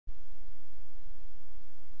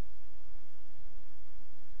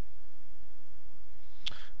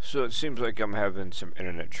So it seems like I'm having some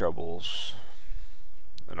internet troubles,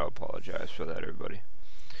 and I apologize for that, everybody.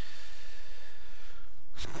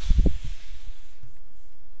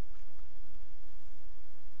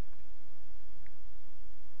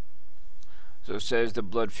 So it says the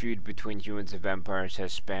blood feud between humans and vampires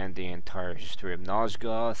has spanned the entire history of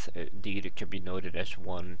nosgoth. Indeed, it can be noted as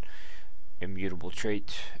one immutable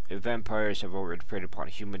trait. Vampires have already preyed upon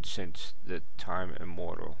humans since the time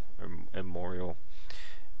immemorial.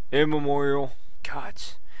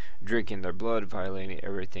 Gods. Drinking their blood, violating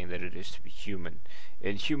everything that it is to be human.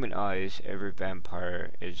 In human eyes, every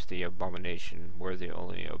vampire is the abomination worthy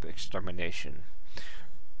only of extermination.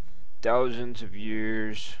 Thousands of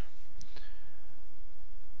years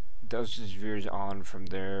on from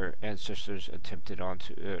their ancestors attempted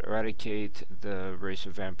to eradicate the race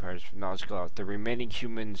of vampires from Nosgoth. The remaining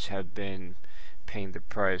humans have been paying the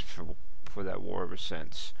price for that war ever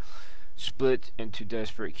since. Split into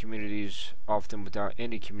desperate communities, often without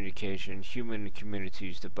any communication, human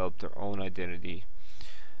communities developed their own identity.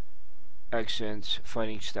 Accents,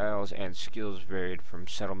 fighting styles, and skills varied from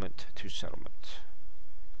settlement to settlement.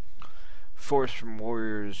 Forced from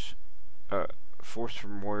warriors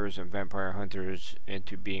and vampire hunters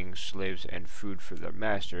into being slaves and food for their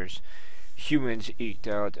masters, humans eked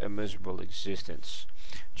out a miserable existence.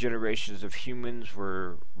 Generations of humans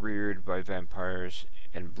were reared by vampires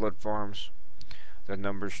in blood farms, the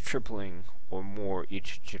numbers tripling or more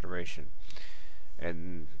each generation,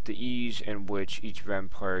 and the ease in which each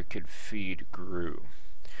vampire could feed grew.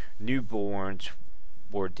 Newborns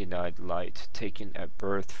were denied light, taken at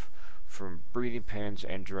birth from breeding pens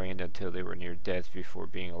and drained until they were near death before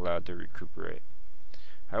being allowed to recuperate.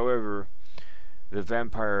 However, the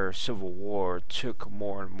vampire civil war took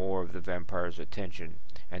more and more of the vampires' attention,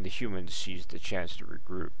 and the humans seized the chance to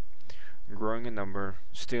regroup. Growing in number,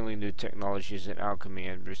 stealing new technologies in alchemy,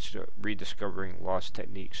 and rediscovering lost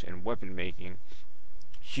techniques in weapon making,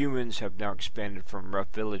 humans have now expanded from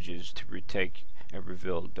rough villages to retake and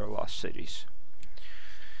rebuild their lost cities.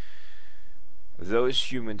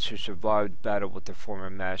 Those humans who survived battle with their former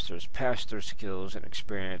masters passed their skills and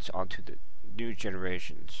experience onto the new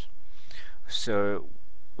generations. So it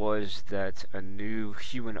was that a new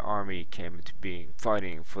human army came into being,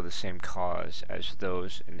 fighting for the same cause as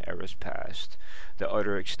those in eras past, the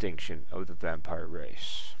utter extinction of the vampire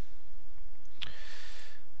race.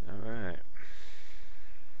 Alright.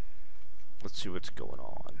 Let's see what's going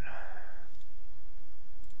on.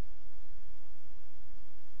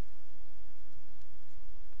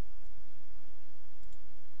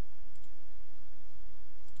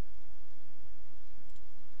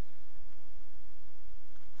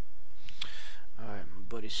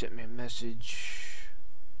 Buddy sent me a message.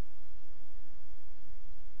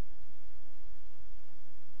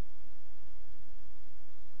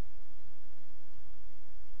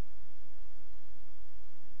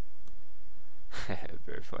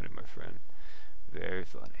 Very funny, my friend. Very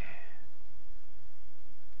funny.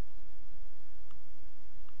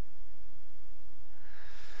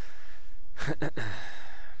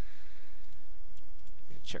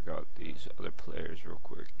 Check out these other players real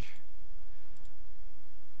quick.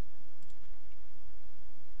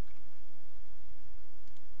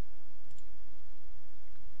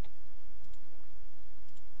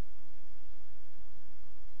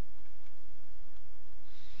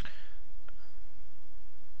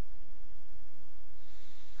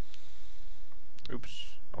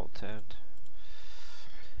 Oops, alt tabbed.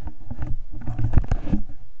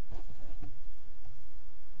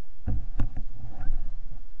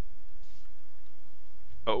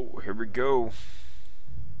 Oh, here we go.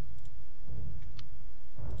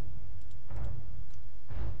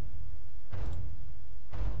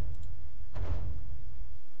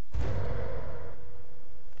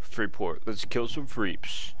 Freeport, let's kill some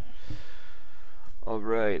freeps.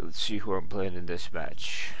 Alright, let's see who I'm playing in this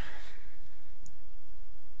match.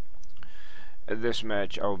 In this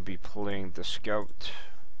match, I will be playing the Scout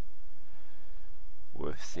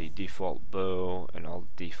with the default bow and all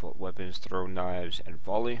the default weapons, throw knives and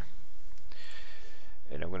volley.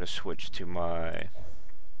 And I'm going to switch to my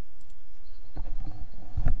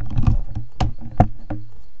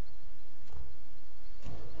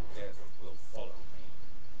death will follow me.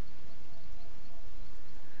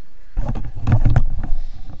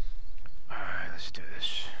 Alright, let's do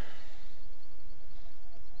this.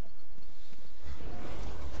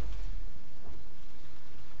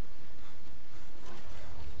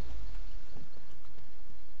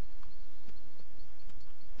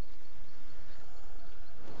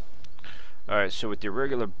 Alright, so with the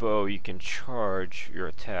regular bow, you can charge your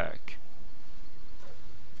attack.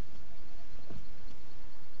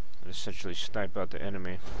 and essentially snipe out the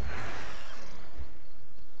enemy.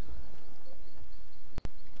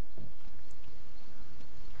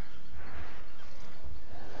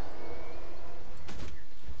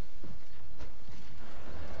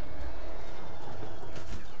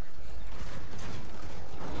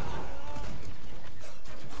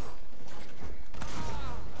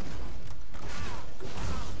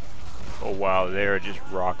 Oh wow, they're just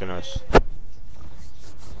rocking us.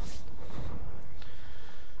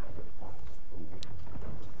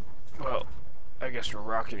 Well, I guess we're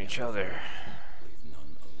rocking each other. Leave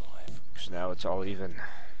none alive. Because now it's all even.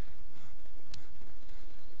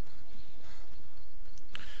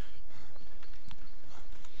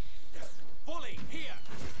 Volley here.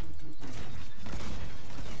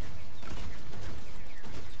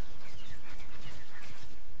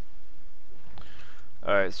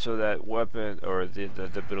 Alright, so that weapon, or the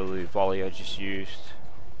ability volley I just used,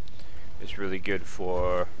 is really good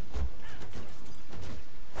for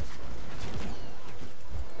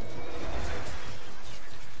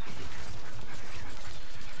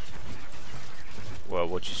well,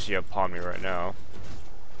 what you see upon me right now.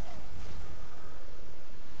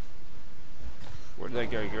 Where'd that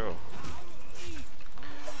guy go?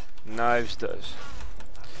 Knives does.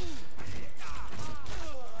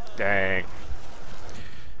 Dang.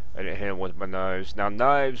 I didn't hit him with my knives. Now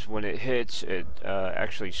knives, when it hits, it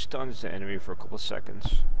actually stuns the enemy for a couple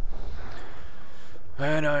seconds.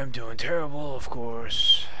 And I'm doing terrible, of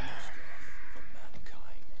course. For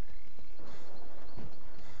mankind.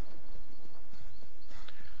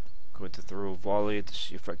 Going to throw a volley to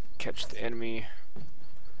see if I can catch the enemy.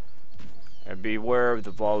 And beware of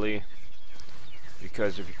the volley,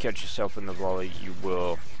 because if you catch yourself in the volley, you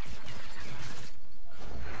will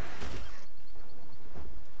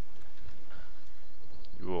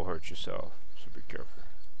hurt yourself. So be careful.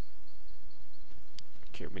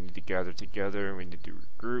 Okay, we need to gather together. We need to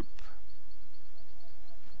regroup.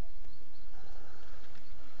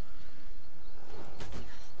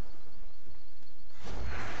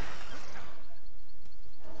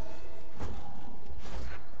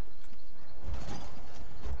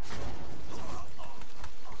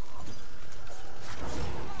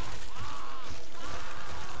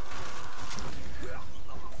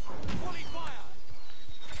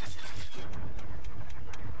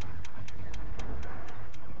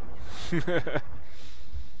 I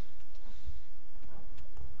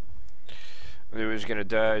knew he was gonna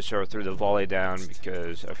die, so I threw the volley down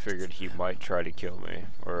because I figured he might try to kill me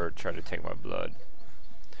or try to take my blood.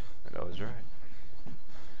 And I was right.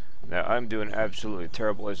 Now I'm doing absolutely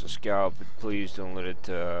terrible as a scout, but please don't let it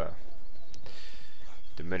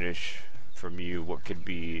diminish from you what could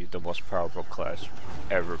be the most powerful class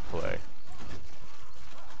ever play.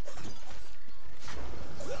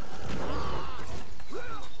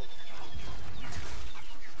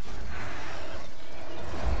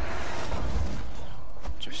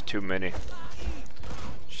 Just too many.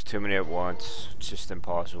 Just too many at once. It's just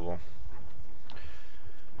impossible.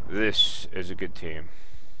 This is a good team.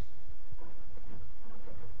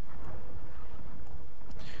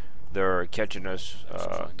 They're catching us,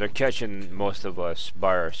 they're catching most of us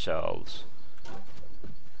by ourselves.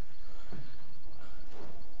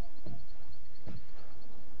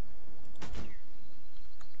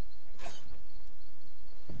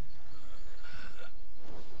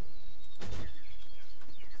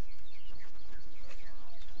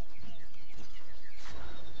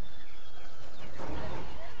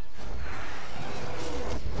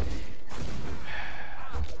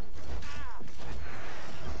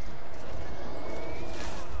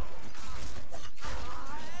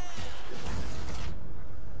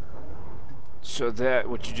 So that,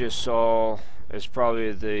 what you just saw, is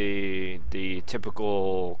probably the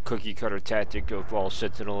typical cookie cutter tactic of all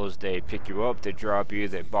Sentinels. They pick you up, they drop you,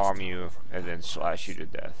 they bomb you, and then slash you to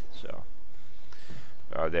death. So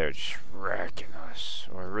they're just wrecking us,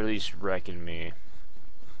 or at least wrecking me.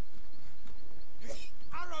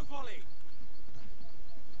 Arrow volley.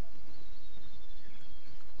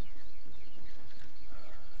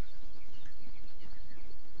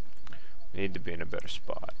 Need to be in a better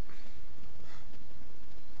spot.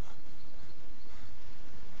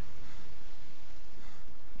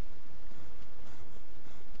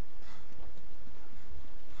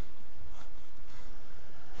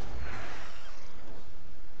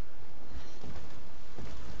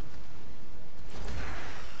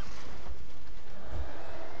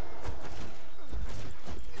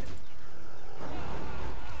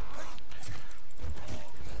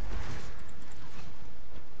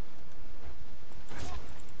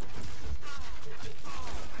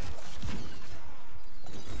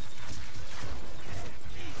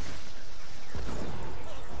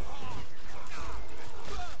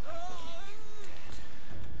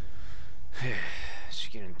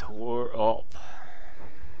 We're up.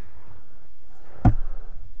 I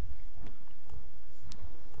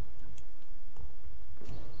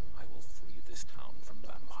will free this town from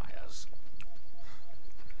vampires.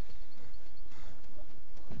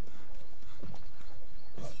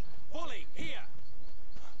 Volley, here!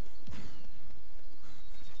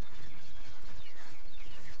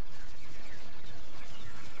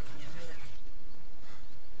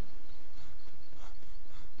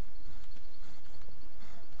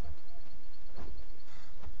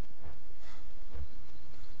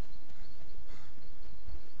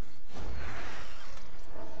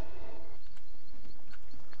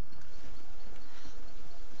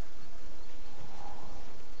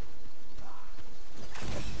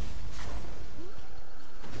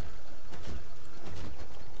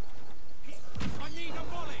 I need a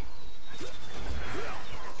volley!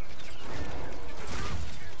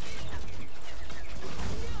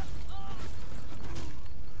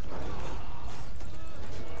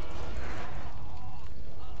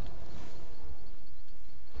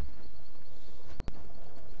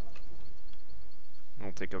 I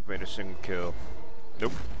don't think I've made a single kill.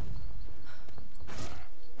 Nope.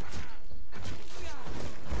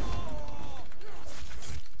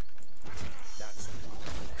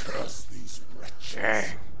 Curse these wretches.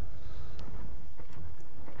 Dang.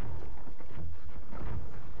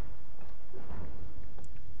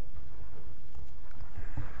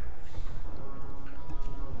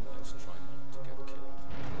 Let's try not to get killed.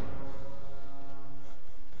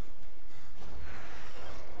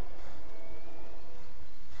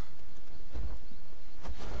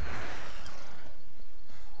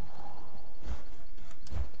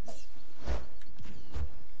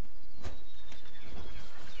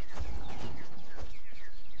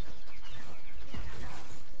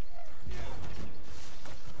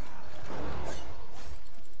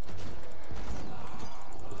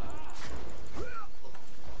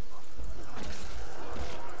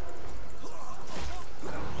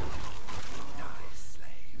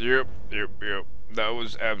 Yep. That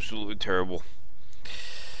was absolutely terrible.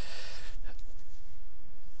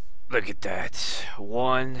 Look at that.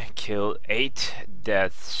 1 kill, 8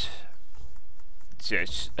 deaths.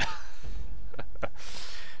 Just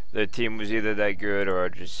the team was either that good or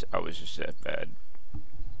I was just that bad.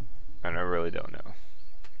 And I really don't know.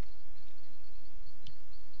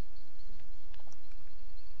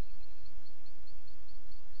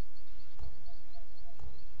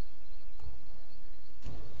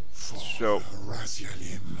 So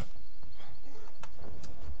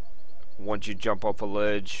once you jump off a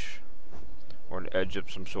ledge or an edge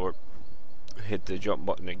of some sort, hit the jump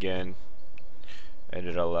button again and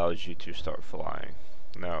it allows you to start flying.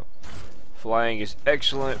 Now, flying is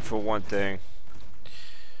excellent for one thing.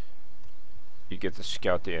 You get to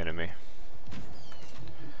scout the enemy.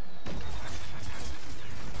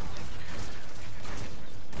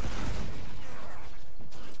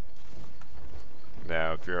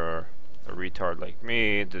 Now, if you're a retard like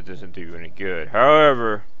me, that doesn't do you any good.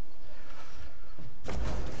 However,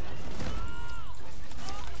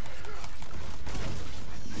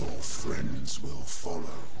 Your friends will follow.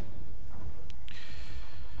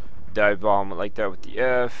 dive bomb like that with the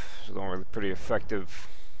F, so they're pretty effective.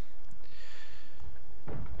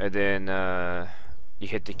 And then you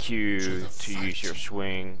hit the Q to use your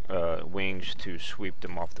wings to sweep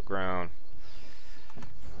them off the ground,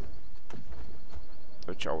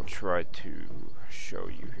 which I will try to show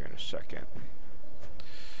you here in a second.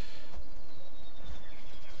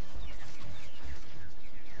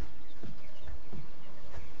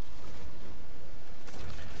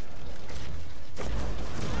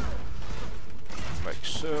 Like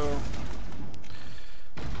so.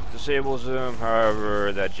 Disables them,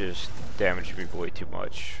 however, that just damaged me way too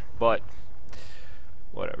much. But,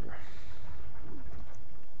 whatever.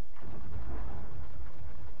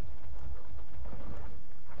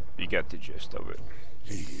 You got the gist of it.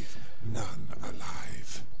 Leave none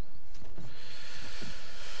alive.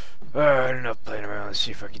 Alright, enough playing around. Let's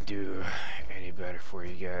see if I can do any better for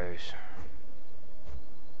you guys.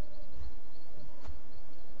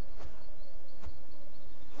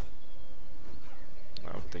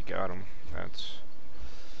 I hope they got him. That's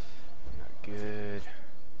not good.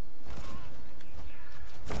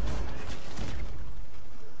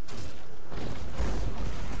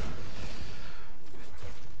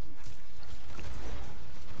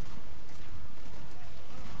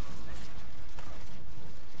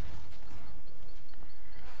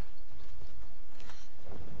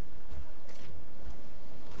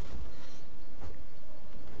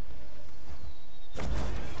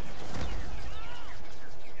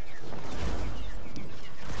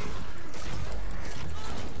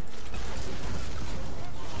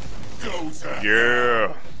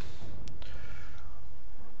 Yeah.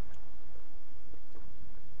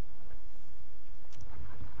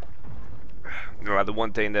 Now, the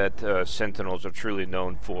one thing that Sentinels are truly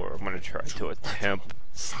known for, I'm gonna try to attempt,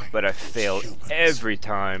 but I fail every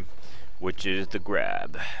time, which is the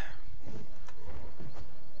grab.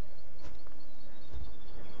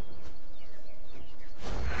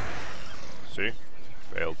 See?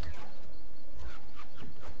 Failed.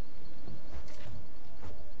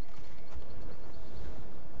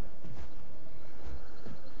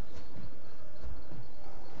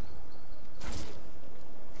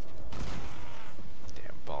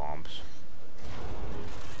 Damn bombs.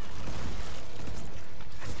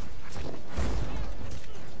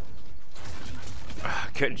 I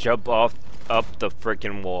could jump off up the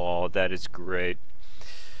freaking wall. That is great.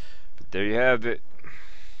 But there you have it.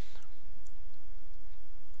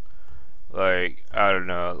 Like, I don't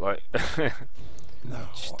know, like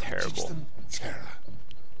it's terrible.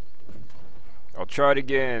 I'll try it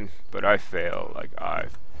again, but I fail. Like, I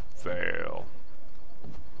fail.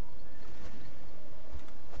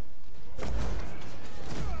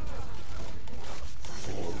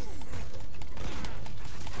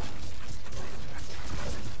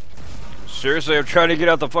 Seriously, I'm trying to get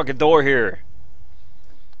out the fucking door here.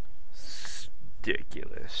 It's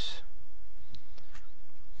ridiculous.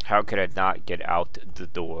 How could I not get out the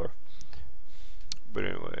door? But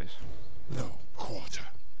anyways. No quarter.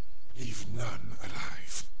 Leave none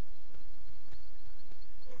alive.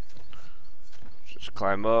 Just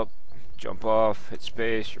climb up, jump off, hit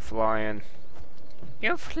space, you're flying.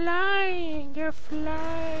 You're flying, you're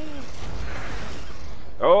flying.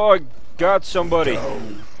 Oh, I got somebody. No.